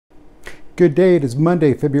Good day. It is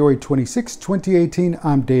Monday, February 26, 2018.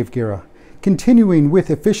 I'm Dave Guerra. Continuing with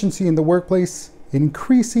efficiency in the workplace,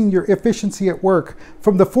 increasing your efficiency at work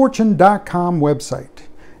from the Fortune.com website.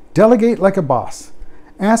 Delegate like a boss.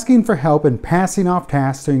 Asking for help and passing off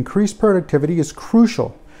tasks to increase productivity is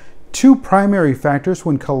crucial. Two primary factors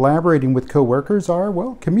when collaborating with coworkers are,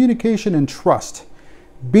 well, communication and trust.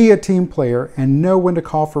 Be a team player and know when to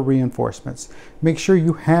call for reinforcements. Make sure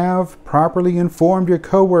you have properly informed your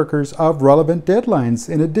coworkers of relevant deadlines,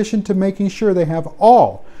 in addition to making sure they have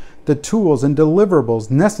all the tools and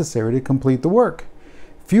deliverables necessary to complete the work.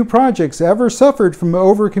 Few projects ever suffered from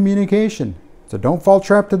over-communication, so don't fall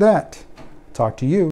trap to that. Talk to you.